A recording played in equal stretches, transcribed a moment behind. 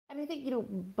I think,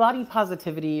 body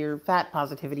positivity or fat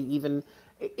positivity even,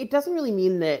 it doesn't really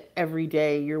mean that every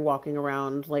day you're walking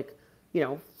around like,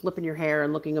 flipping your hair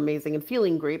and looking amazing and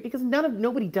feeling great because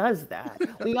nobody does that.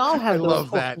 We all I have those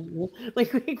love that. horrible,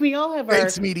 like we all have our,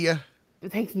 Thanks, media.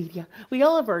 thanks media. We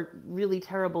all have our really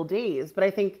terrible days, but I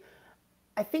think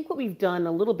what we've done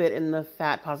a little bit in the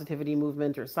fat positivity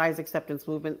movement or size acceptance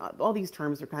movement, all these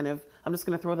terms are kind of, I'm just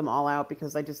going to throw them all out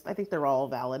because I think they're all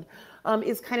valid,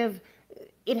 is kind of,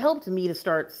 it helped me to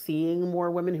start seeing more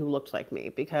women who looked like me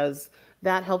because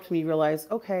that helped me realize,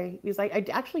 okay, because I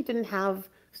actually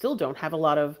still don't have a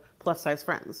lot of plus size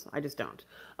friends. I just don't.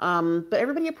 But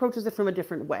everybody approaches it from a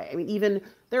different way. I mean, even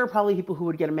there are probably people who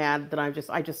would get mad that I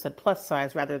just said plus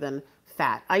size rather than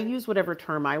fat. I use whatever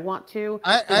term I want to.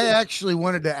 I actually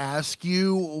wanted to ask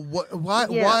you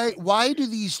Yeah, why do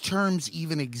these terms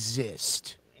even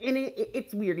exist? and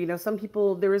it's weird. Some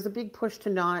people, there is a big push to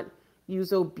not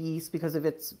use obese because of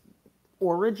its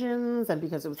origins and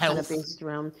because it was kind of Health. based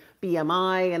around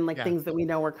BMI and like Yeah. things that we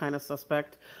know are kind of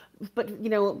suspect. But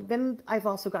then I've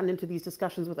also gotten into these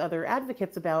discussions with other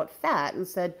advocates about fat and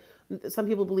said some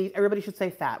people believe everybody should say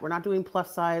fat. We're not doing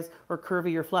plus size or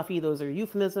curvy or fluffy. Those are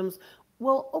euphemisms.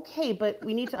 Well, okay, but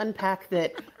we need to unpack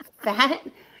that fat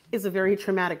is a very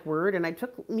traumatic word, and it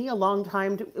took me a long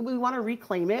time to. We want to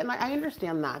reclaim it, and I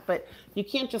understand that, but you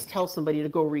can't just tell somebody to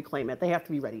go reclaim it. They have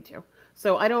to be ready to.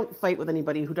 So I don't fight with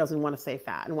anybody who doesn't want to say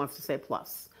fat and wants to say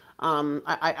plus.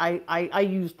 I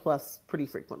use plus pretty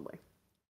frequently.